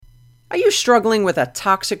Are you struggling with a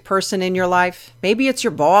toxic person in your life? Maybe it's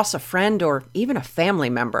your boss, a friend, or even a family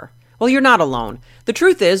member. Well, you're not alone. The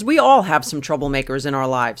truth is, we all have some troublemakers in our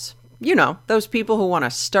lives. You know, those people who want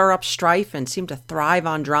to stir up strife and seem to thrive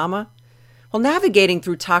on drama. Well, navigating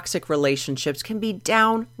through toxic relationships can be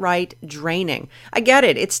downright draining. I get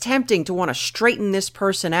it. It's tempting to want to straighten this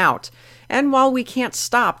person out. And while we can't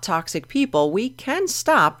stop toxic people, we can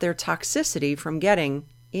stop their toxicity from getting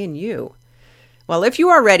in you. Well, if you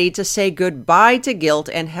are ready to say goodbye to guilt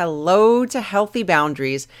and hello to healthy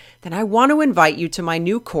boundaries, then I want to invite you to my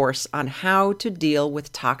new course on how to deal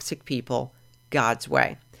with toxic people God's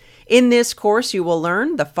way. In this course, you will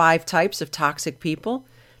learn the 5 types of toxic people,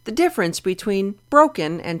 the difference between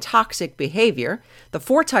broken and toxic behavior, the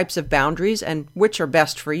 4 types of boundaries and which are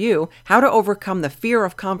best for you, how to overcome the fear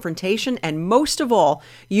of confrontation, and most of all,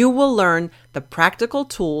 you will learn the practical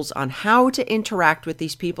tools on how to interact with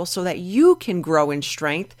these people so that you can grow in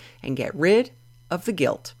strength and get rid of the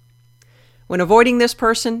guilt. When avoiding this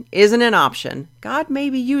person isn't an option, God may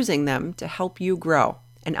be using them to help you grow,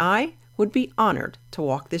 and I would be honored to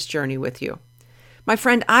walk this journey with you. My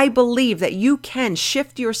friend, I believe that you can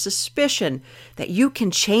shift your suspicion that you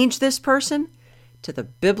can change this person to the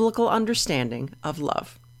biblical understanding of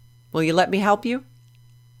love. Will you let me help you?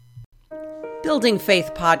 Building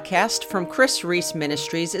Faith Podcast from Chris Reese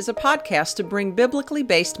Ministries is a podcast to bring biblically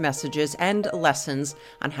based messages and lessons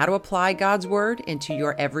on how to apply God's Word into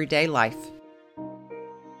your everyday life.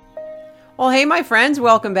 Well, hey, my friends,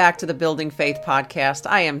 welcome back to the Building Faith Podcast.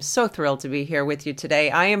 I am so thrilled to be here with you today.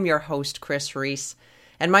 I am your host, Chris Reese,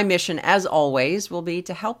 and my mission, as always, will be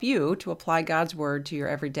to help you to apply God's Word to your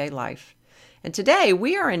everyday life. And today,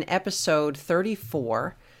 we are in episode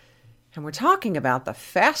 34, and we're talking about the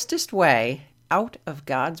fastest way out of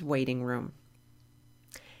God's waiting room.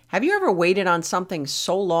 Have you ever waited on something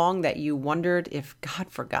so long that you wondered if God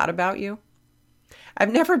forgot about you?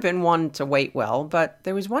 I've never been one to wait well, but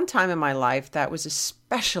there was one time in my life that was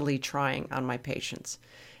especially trying on my patience.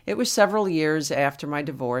 It was several years after my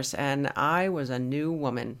divorce, and I was a new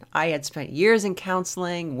woman. I had spent years in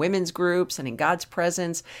counseling, women's groups, and in God's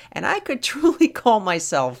presence, and I could truly call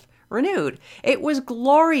myself renewed. It was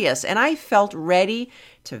glorious, and I felt ready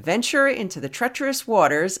to venture into the treacherous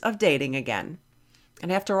waters of dating again.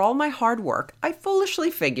 And after all my hard work, I foolishly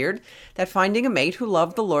figured that finding a mate who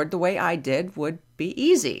loved the Lord the way I did would be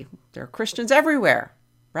easy. There are Christians everywhere,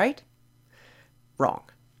 right? Wrong.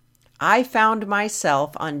 I found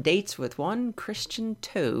myself on dates with one Christian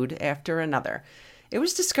toad after another. It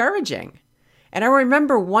was discouraging. And I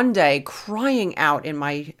remember one day crying out in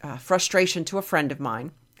my frustration to a friend of mine.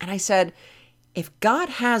 And I said, if God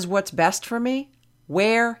has what's best for me,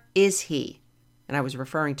 where is he? And I was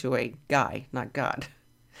referring to a guy, not God.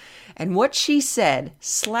 And what she said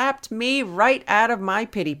slapped me right out of my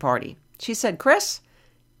pity party. She said, Chris,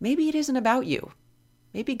 maybe it isn't about you.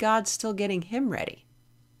 Maybe God's still getting him ready.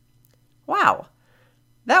 Wow,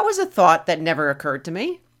 that was a thought that never occurred to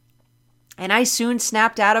me. And I soon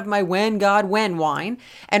snapped out of my when God when whine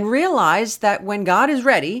and realized that when God is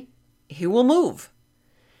ready, he will move.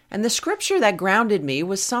 And the scripture that grounded me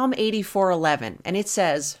was Psalm 84:11, and it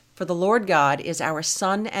says, for the Lord God is our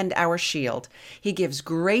sun and our shield. He gives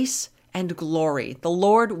grace and glory. The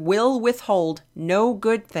Lord will withhold no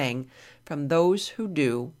good thing from those who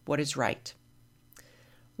do what is right.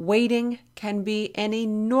 Waiting can be an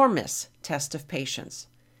enormous test of patience.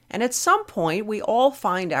 And at some point, we all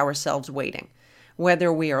find ourselves waiting,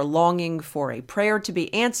 whether we are longing for a prayer to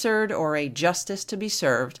be answered or a justice to be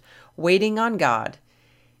served. Waiting on God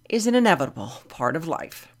is an inevitable part of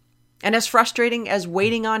life. And as frustrating as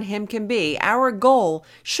waiting on him can be, our goal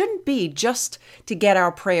shouldn't be just to get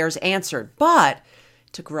our prayers answered, but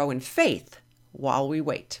to grow in faith while we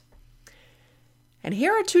wait. And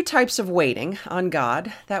here are 2 types of waiting on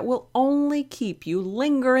God that will only keep you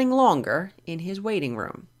lingering longer in his waiting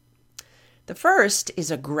room. The first is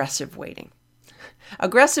aggressive waiting.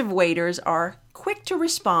 Aggressive waiters are quick to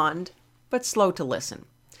respond, but slow to listen.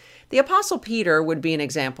 The Apostle Peter would be an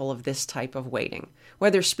example of this type of waiting.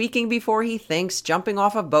 Whether speaking before he thinks, jumping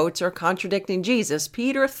off of boats, or contradicting Jesus,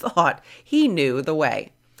 Peter thought he knew the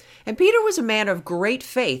way. And Peter was a man of great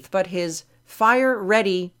faith, but his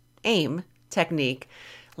fire-ready aim technique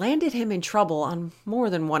landed him in trouble on more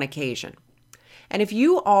than one occasion. And if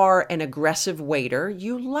you are an aggressive waiter,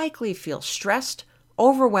 you likely feel stressed,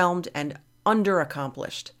 overwhelmed, and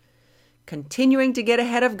underaccomplished. Continuing to get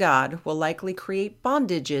ahead of God will likely create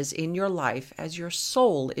bondages in your life as your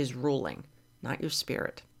soul is ruling, not your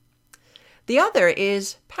spirit. The other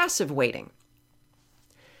is passive waiting.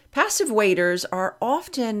 Passive waiters are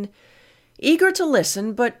often eager to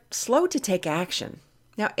listen, but slow to take action.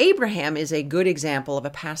 Now, Abraham is a good example of a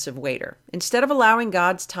passive waiter. Instead of allowing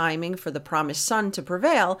God's timing for the promised son to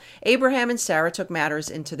prevail, Abraham and Sarah took matters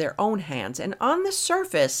into their own hands. And on the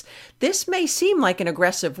surface, this may seem like an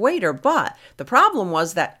aggressive waiter, but the problem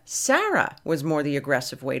was that Sarah was more the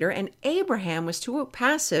aggressive waiter, and Abraham was too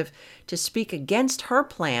passive to speak against her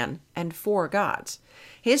plan and for God's.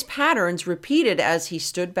 His patterns repeated as he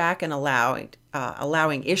stood back and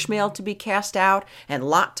allowing Ishmael to be cast out and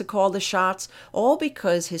Lot to call the shots, all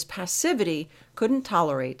because his passivity couldn't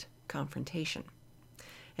tolerate confrontation.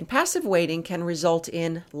 And passive waiting can result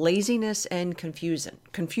in laziness and confusion.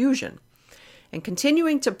 And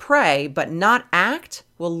continuing to pray but not act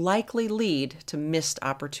will likely lead to missed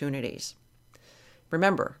opportunities.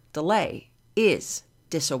 Remember, delay is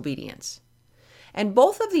disobedience. And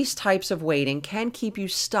both of these types of waiting can keep you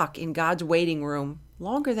stuck in God's waiting room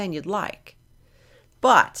longer than you'd like.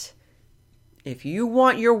 But if you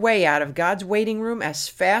want your way out of God's waiting room as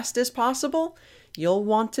fast as possible, you'll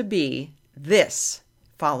want to be this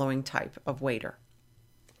following type of waiter: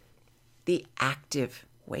 the active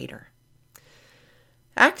waiter.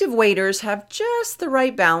 Active waiters have just the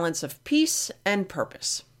right balance of peace and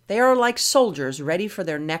purpose. They are like soldiers ready for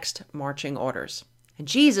their next marching orders. And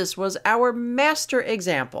Jesus was our master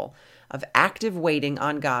example of active waiting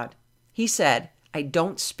on God. He said, "I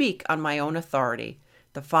don't speak on my own authority.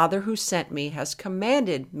 The Father who sent me has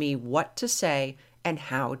commanded me what to say and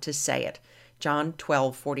how to say it." John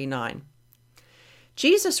 12:49.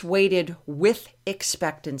 Jesus waited with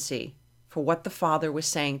expectancy for what the Father was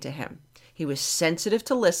saying to him. He was sensitive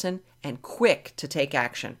to listen and quick to take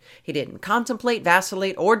action. He didn't contemplate,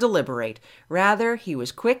 vacillate, or deliberate. Rather, he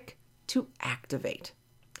was quick to activate.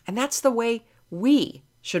 And that's the way we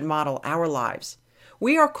should model our lives.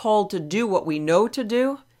 We are called to do what we know to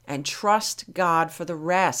do and trust God for the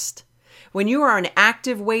rest. When you are an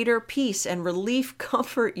active waiter, peace and relief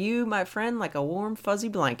comfort you, my friend, like a warm, fuzzy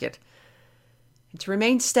blanket. And to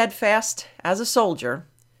remain steadfast as a soldier,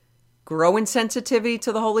 grow in sensitivity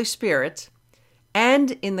to the Holy Spirit,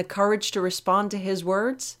 and in the courage to respond to His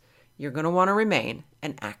words, you're going to want to remain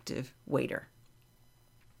an active waiter.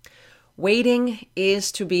 Waiting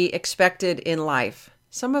is to be expected in life.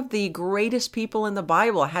 Some of the greatest people in the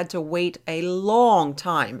Bible had to wait a long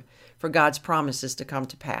time for God's promises to come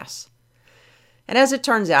to pass. And as it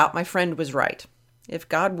turns out, my friend was right. If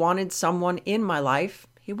God wanted someone in my life,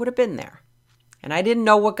 He would have been there. And I didn't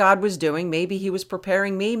know what God was doing. Maybe He was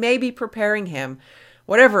preparing me, maybe preparing him.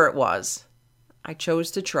 Whatever it was, I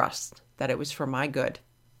chose to trust that it was for my good.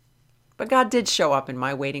 But God did show up in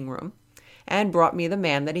my waiting room and brought me the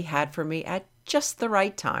man that He had for me at just the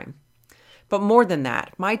right time. But more than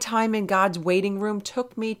that, my time in God's waiting room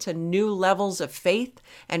took me to new levels of faith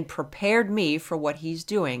and prepared me for what He's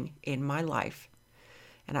doing in my life.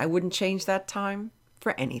 And I wouldn't change that time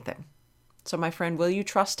for anything. So my friend, will you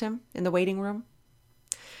trust Him in the waiting room?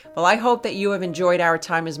 Well, I hope that you have enjoyed our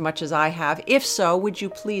time as much as I have. If so, would you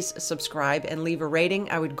please subscribe and leave a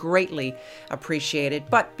rating? I would greatly appreciate it.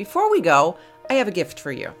 But before we go, I have a gift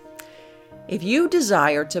for you. If you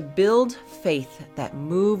desire to build faith that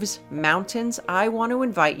moves mountains, I want to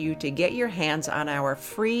invite you to get your hands on our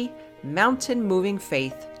free Mountain Moving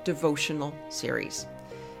Faith devotional series.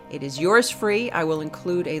 It is yours free. I will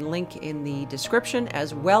include a link in the description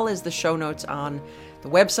as well as the show notes on the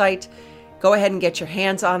website. Go ahead and get your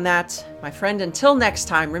hands on that. My friend, until next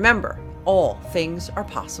time, remember, all things are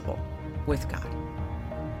possible with God.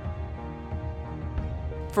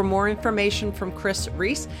 For more information from Chris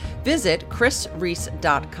Reese, visit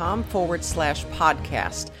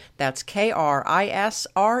chrisreese.com/podcast. That's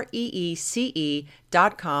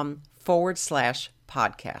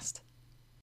KRISREECE.com/podcast.